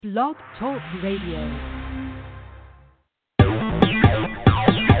Blog Talk Radio.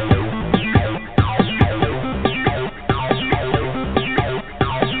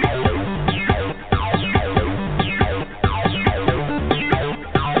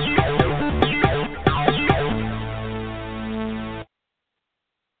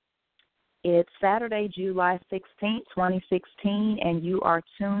 It's Saturday, July 16th, 2016, and you are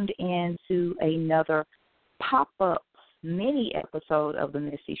tuned in to another pop-up mini episode of the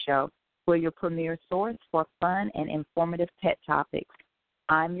Missy Show, for your premier source for fun and informative pet topics.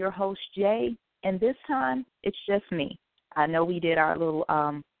 I'm your host, Jay, and this time it's just me. I know we did our little,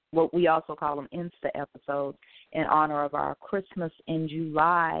 what we also call them Insta-Episodes, in honor of our Christmas in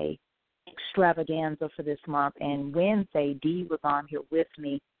July extravaganza for this month, and Wednesday, Dee was on here with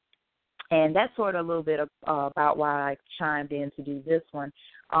me. And that's sort of a little bit about why I chimed in to do this one.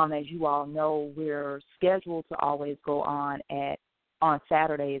 As you all know, we're scheduled to always go on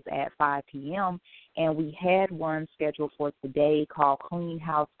Saturdays at 5 p.m., and we had one scheduled for today called Clean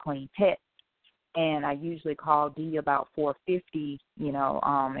House, Clean Pet. And I usually call Dee about 4:50,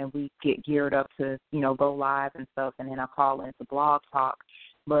 and we get geared up to, go live and stuff, and then I call into Blog Talk.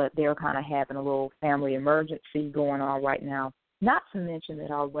 But they're kind of having a little family emergency going on right now. Not to mention that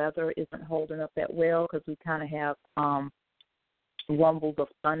our weather isn't holding up that well, because we kind of have rumbles of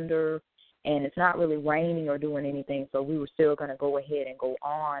thunder, and it's not really raining or doing anything, so we were still going to go ahead and go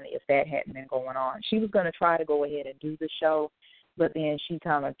on if that hadn't been going on. She was going to try to go ahead and do the show, but then she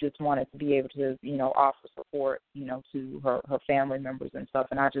kind of just wanted to be able to, offer support, to her family members and stuff,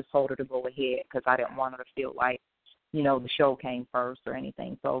 and I just told her to go ahead because I didn't want her to feel like, the show came first or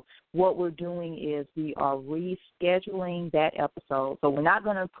anything. So what we're doing is we are rescheduling that episode. So we're not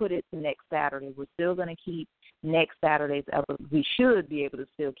going to put it to next Saturday. We're still going to keep next Saturday's episode. We should be able to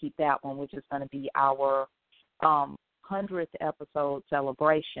still keep that one, which is going to be our 100th episode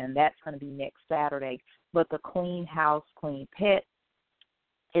celebration. That's going to be next Saturday. But the Clean House, Clean Pet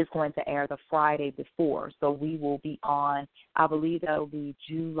is going to air the Friday before. So we will be on, I believe that will be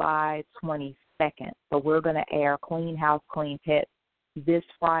July 22nd. So we're going to air Clean House, Clean Pet this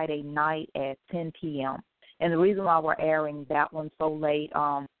Friday night at 10 p.m. And the reason why we're airing that one so late,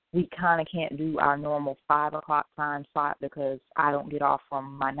 we kind of can't do our normal 5 o'clock time slot because I don't get off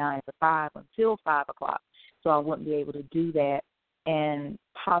from my 9 to 5 until 5 o'clock. So I wouldn't be able to do that. And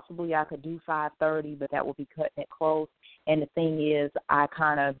possibly I could do 5:30, but that would be cutting it close. And the thing is, I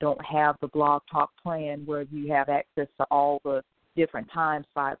kind of don't have the Blog Talk plan where you have access to all the different time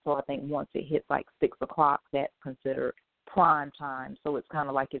slots. So I think once it hits like 6 o'clock, that's considered prime time. So it's kind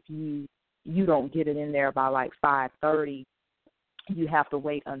of like if you don't get it in there by like 5:30, you have to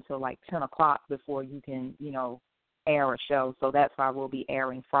wait until like 10 o'clock before you can, air a show. So that's why we'll be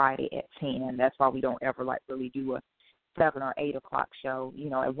airing Friday at 10. That's why we don't ever like really do a 7 or 8 o'clock show.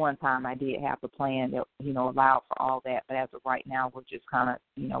 At one time I did have the plan that, allowed for all that. But as of right now, we're just kind of,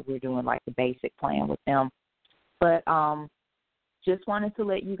 we're doing like the basic plan with them. But just wanted to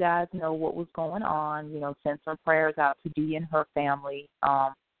let you guys know what was going on, send some prayers out to Dee and her family.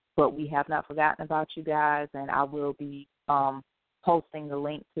 But we have not forgotten about you guys, and I will be posting the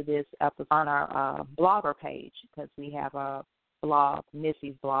link to this episode on our blogger page, because we have a blog,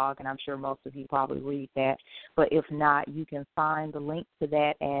 Missy's blog, and I'm sure most of you probably read that. But if not, you can find the link to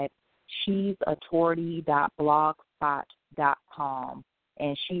that at she'sauthority.blogspot.com.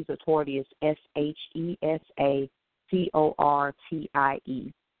 And She's Authority is SHESATORTIE.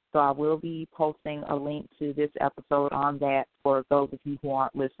 So I will be posting a link to this episode on that for those of you who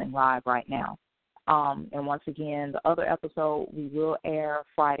aren't listening live right now. And once again, the other episode we will air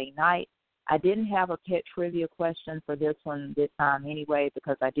Friday night. I didn't have a pet trivia question for this one this time anyway,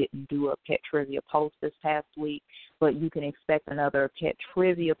 because I didn't do a pet trivia post this past week. But you can expect another pet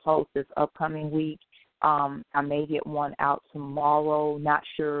trivia post this upcoming week. I may get one out tomorrow, not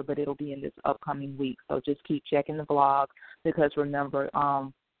sure, but it'll be in this upcoming week. So just keep checking the blog, because remember,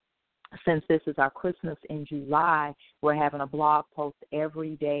 since this is our Christmas in July, we're having a blog post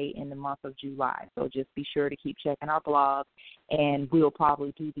every day in the month of July. So just be sure to keep checking our blog, and we'll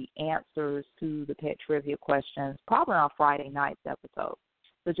probably do the answers to the pet trivia questions probably on Friday night's episode.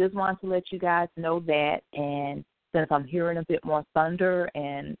 So just wanted to let you guys know that. And since I'm hearing a bit more thunder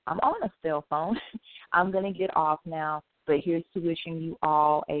and I'm on a cell phone, I'm going to get off now. But here's to wishing you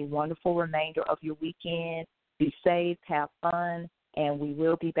all a wonderful remainder of your weekend. Be safe, have fun, and we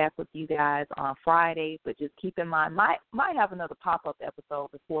will be back with you guys on Friday. But just keep in mind, might have another pop-up episode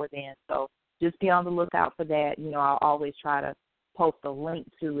before then. So just be on the lookout for that. I'll always try to post a link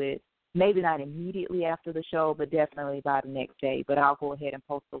to it, maybe not immediately after the show, but definitely by the next day. But I'll go ahead and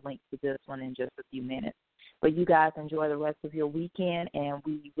post a link to this one in just a few minutes. But you guys enjoy the rest of your weekend, and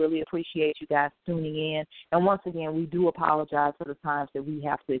we really appreciate you guys tuning in. And once again, we do apologize for the times that we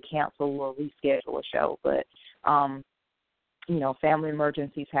have to cancel or reschedule a show. But, family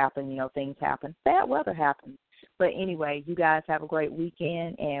emergencies happen, things happen. Bad weather happens. But anyway, you guys have a great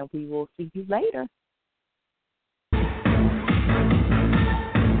weekend, and we will see you later.